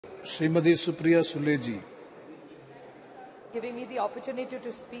Srimati Supriya Sule ji. Giving me the opportunity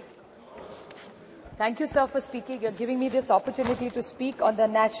to speak. Thank you, sir, for speaking. You're giving me this opportunity to speak on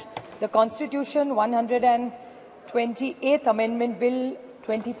the Constitution 128th Amendment Bill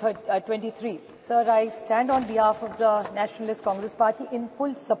 23. Sir, I stand on behalf of the Nationalist Congress Party in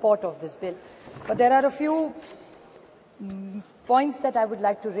full support of this bill. But there are a few points that I would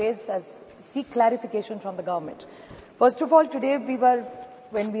like to raise as seek clarification from the government. First of all, today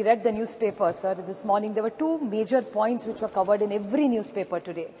when we read the newspaper, sir, this morning, there were two major points which were covered in every newspaper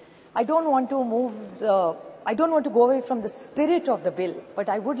today. I don't want to go away from the spirit of the bill, but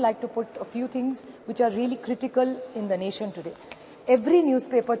I would like to put a few things which are really critical in the nation today. Every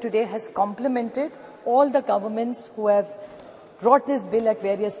newspaper today has complimented all the governments who have brought this bill at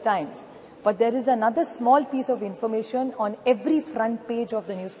various times. But there is another small piece of information on every front page of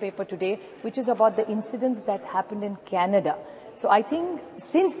the newspaper today, which is about the incidents that happened in Canada. So I think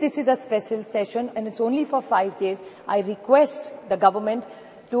since this is a special session and it's only for 5 days, I request the government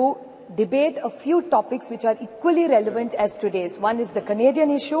to debate a few topics which are equally relevant as today's. One is the Canadian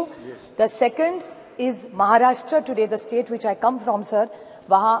issue. Yes. The second is Maharashtra today, the state which I come from, sir.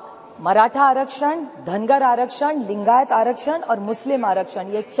 Wahan Maratha आरक्षण, धनगर आरक्षण, लिंगायत आरक्षण और मुस्लिम आरक्षण,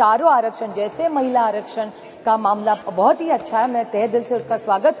 ये चारों आरक्षण जैसे महिला आरक्षण का मामला बहुत ही अच्छा है, मैं तहे दिल से उसका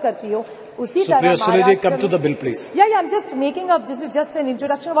स्वागत करती हूँ. उसी तरह come to the bill, please. Yeah, I'm just making up. This is just an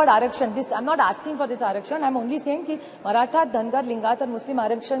introduction about आरक्षण. I'm not asking for this आरक्षण. I'm only saying कि मराठा, धनगर, लिंगायत और मुस्लिम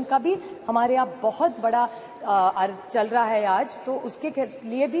आरक्षण का भी हमारे यहाँ बहुत बड़ा चल रहा है आज. तो उसके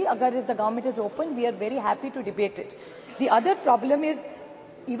लिए भी अगर the government is open, we are very happy to debate it. The other problem is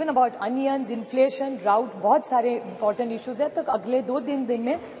even about onions, inflation, drought, बहुत सारे important issues है. तो अगले 2 दिन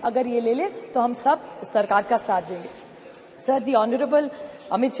में अगर ये ले ले तो हम सब सरकार का साथ देंगे. Sir, the Honorable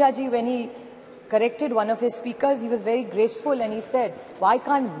Amit Shah ji, when he corrected one of his speakers, he was very graceful and he said, why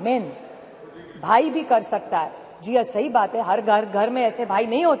can't men? भाई भी कर सकता है. जी हाँ, सही बात है. हर घर में ऐसे भाई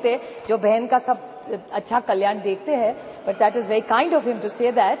नहीं होते जो बहन का सब अच्छा कल्याण देखते हैं. But that is very kind of him to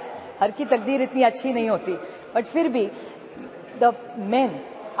say that. हर की तकदीर इतनी अच्छी नहीं होती. But फिर भी, the men,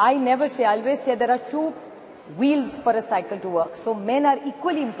 I never say, I always say there are 2 wheels for a cycle to work. So men are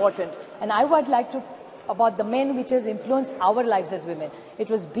equally important. And I would like to about the men which has influenced our lives as women. It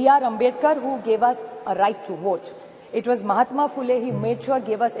was B.R. Ambedkar who gave us a right to vote. It was Mahatma Phule, he made sure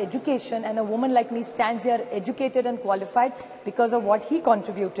gave us education, and a woman like me stands here educated and qualified because of what he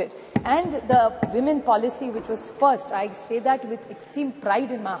contributed. And the women policy which was first, I say that with extreme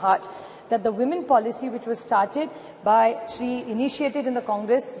pride in my heart, that the women policy which was started by initiated in the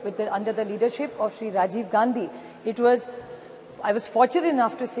Congress under the leadership of Shri Rajiv Gandhi. I was fortunate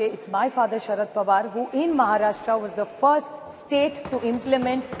enough to say it's my father Sharad Pawar who in Maharashtra was the first state to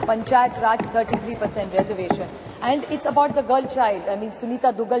implement Panchayat Raj 33% reservation. And it's about the girl child. I mean,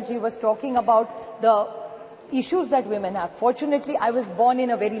 Sunita Dugal ji was talking about the issues that women have. Fortunately, I was born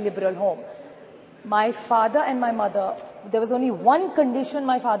in a very liberal home. My father and my mother, there was only one condition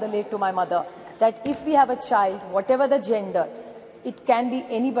my father laid to my mother, that if we have a child, whatever the gender, it can be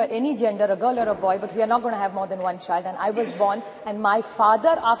any gender, a girl or a boy, but we are not going to have more than one child. And I was born, and my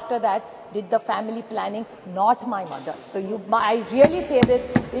father after that did the family planning, not my mother. So I really say this,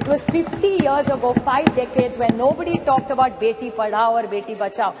 it was 50 years ago, 5 decades, when nobody talked about Beti Padhao or Beti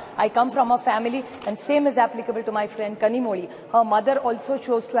Bachao. I come from a family, and same is applicable to my friend Kanimoli. Her mother also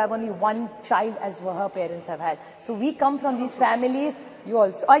chose to have only one child as her parents have had. So we come from these families. You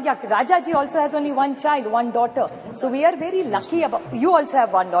also, Raja ji also has only one child, one daughter. So we are very lucky you also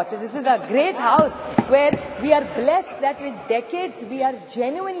have one daughter. This is a great house where we are blessed that with decades we are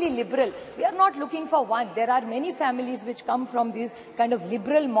genuinely liberal. We are not looking for one. There are many families which come from this kind of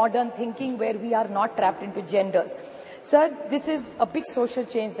liberal modern thinking where we are not trapped into genders. Sir, this is a big social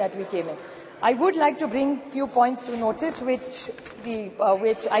change that we came in. I would like to bring few points to notice which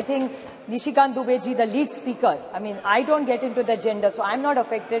I think Nishikant Dubey ji, the lead speaker, I mean, I don't get into the gender, so I'm not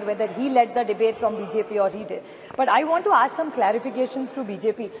affected whether he led the debate from BJP or he did. But I want to ask some clarifications to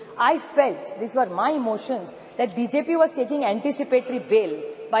BJP. I felt, these were my emotions, that BJP was taking anticipatory bail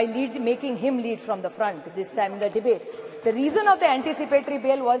by making him lead from the front this time in the debate. The reason of the anticipatory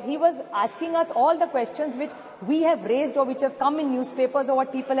bail was he was asking us all the questions which we have raised or which have come in newspapers or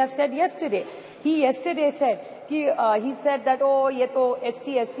what people have said yesterday. He yesterday said, he said that, oh, ये तो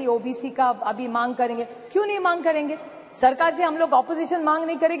ST, SC, OBC का अभी मांग करेंगे. क्यों नहीं मांग करेंगे? सरकार से हम लोग opposition मांग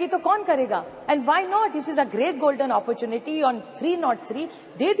नहीं करेगी तो कौन करेगा? And why not? This is a great golden opportunity on 303.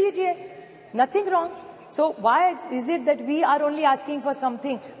 दे दीजिए. Nothing wrong. So why is it that we are only asking for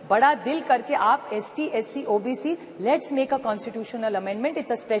something? Bada dil karke aap ST, SC, OBC, let's make a constitutional amendment.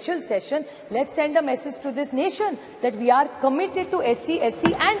 It's a special session. Let's send a message to this nation that we are committed to ST,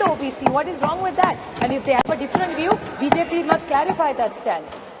 SC and OBC. What is wrong with that? And if they have a different view, BJP must clarify that stand.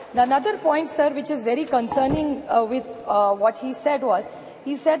 Another point, sir, which is very concerning with what he said was,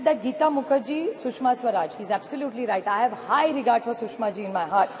 he said that Geeta Mukherjee, Sushma Swaraj. He's absolutely right. I have high regard for Sushma ji in my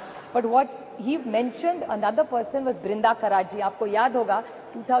heart. But what he mentioned, another person was Brinda Karaj ji. Aapko yaad hoga,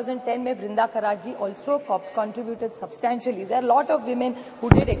 2010 mein Brinda Karaj ji also contributed substantially. There are a lot of women who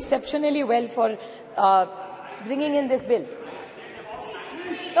did exceptionally well for bringing in this bill.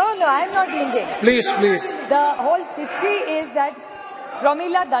 No, I'm not yielding. Please. The whole history is that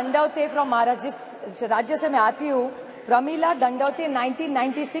Pramila Dandavate from Maharashtra, Rajya se main aati hu, Pramila Dandavate in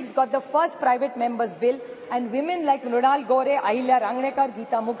 1996 got the first private members bill, and women like Mrunal Gore, Ahilya Rangnekar,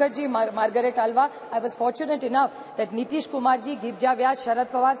 Geeta Mukherjee, Margaret Alva. I was fortunate enough that Nitish Kumar ji, Girja Vyas, Sharad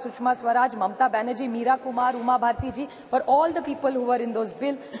Pawar, Sushma Swaraj, Mamta Banerjee, Meera Kumar, Uma Bharti ji were all the people who were in those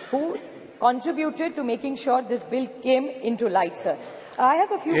bills who contributed to making sure this bill came into light, sir. I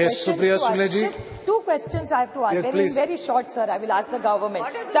have a few questions Supriya to Sule ask. ji. Just 2 questions I have to ask. Yes, please. Very short, sir. I will ask the government.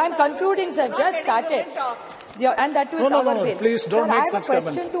 So I'm concluding, sir. Just started. Yeah, and that too is our bill. Please don't sir, make such I have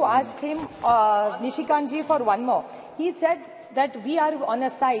a comments. question to ask him, Nishikant ji, for one more. He said that we are on a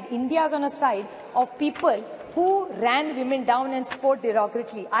side, India is on a side of people who ran women down and spoke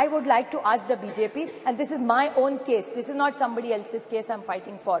derogatorily. I would like to ask the BJP, and this is my own case. This is not somebody else's case I'm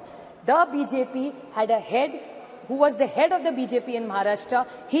fighting for. The BJP had a head who was the head of the BJP in Maharashtra.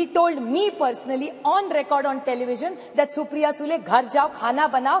 He told me personally on record on television that Supriya Sule, ghar jao, khana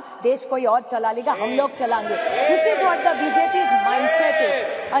banao, desh koi aur chala lega, hum log chalange. This is what the BJP's mindset is.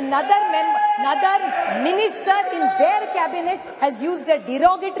 Another minister in their cabinet has used a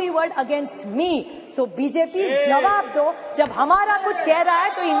derogatory word against me. So BJP जवाब दो, जब हमारा कुछ कह रहा है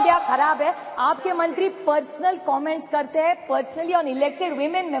तो India खराब है. आपके मंत्री पर्सनल कमेंट्स करते हैं personally on elected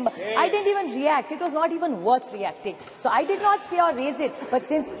women member. I didn't even react. It was not even worth reacting. So I did not say or raise it. But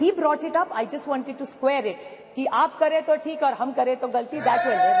since he brought it up, I just wanted to square it. कि आप करें तो ठीक और हम करें तो गलती. That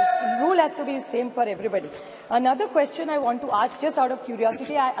way, the rule has to be the same for everybody. Another question I want to ask, just out of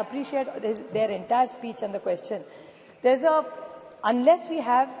curiosity, I appreciate their entire speech and the questions. Unless we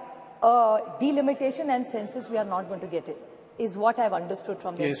have delimitation and census, we are not going to get it, is what I've understood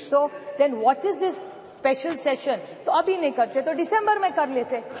from them. Yes. So then what is this special session? तो अभी नहीं करते तो दिसंबर में कर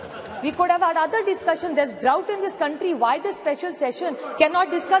लेते. We could have had other discussion. There's drought in this country. Why this special session?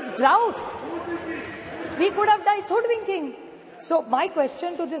 Cannot discuss drought. We could have done, it's hoodwinking. So my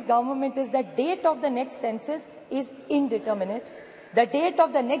question to this government is the date of the next census is indeterminate. The date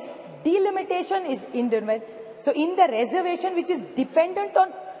of the next delimitation is indeterminate. So in the reservation, which is dependent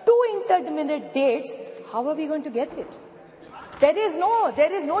on 2 indeterminate dates, how are we going to get it? There is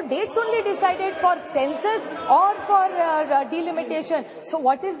no dates only decided for census or for delimitation. So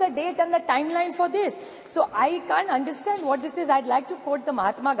what is the date and the timeline for this? So I can't understand what this is. I'd like to quote the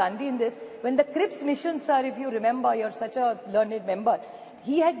Mahatma Gandhi in this. When the Cripps mission, sir, if you remember, you're such a learned member,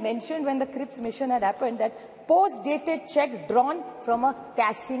 he had mentioned when the Cripps mission had happened that post-dated check drawn from a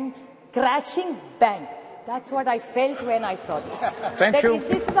crashing bank. That's what I felt when I saw this. Thank you.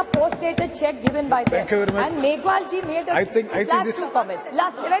 This is a post-dated check given by them. Thank you very much. And Megwal ji made a I think last this... two comments.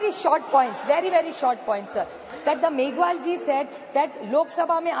 Last, very short points. Very, very short points, sir. That the Megwal ji said that Lok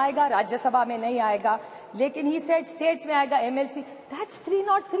Sabha mein aayega, Rajya Sabha mein nahi aayega. Lekin he said states mein aayega, MLC. That's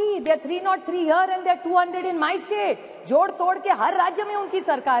 303. They're 303 here and they're 200 in my state. Jod tod ke har rajya mein unki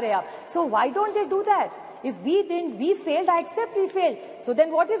sarkar hai ab. So why don't they do that? If we failed, I accept we failed. So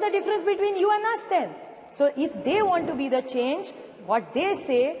then what is the difference between you and us then? So if they want to be the change, what they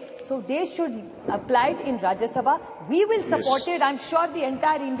say, so they should apply it in Rajya Sabha. We will support it. I'm sure the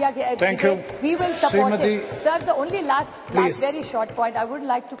entire India... Thank you. We will support Srimati, it. Sir, the only last very short point, I would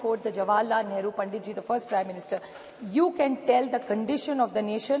like to quote the Jawaharlal Nehru Pandit ji, the first Prime Minister. You can tell the condition of the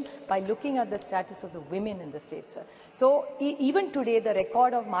nation by looking at the status of the women in the state, sir. So even today, the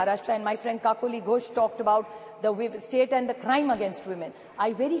record of Maharashtra, and my friend Kakoli Ghosh talked about the state and the crime against women.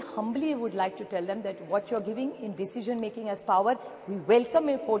 I very humbly would like to tell them that what you're giving in decision-making as power, we welcome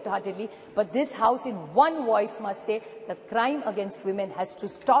it wholeheartedly, but this House in one voice must say the crime against women has to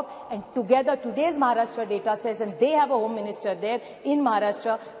stop, and together today's Maharashtra data says, and they have a home minister there in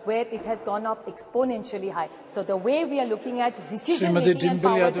Maharashtra where it has gone up exponentially high. So the way we are looking at decision-making and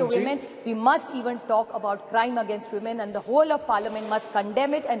power to women, we must even talk about crime against women, and the whole of Parliament must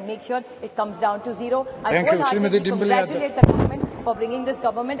condemn it and make sure it comes down to zero. Thank you. I congratulate the government for bringing this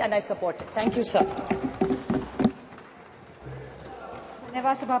government, and I support it. Thank you, sir.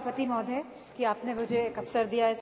 धन्यवाद सभापति महोदय कि आपने मुझे एक अवसर दिया है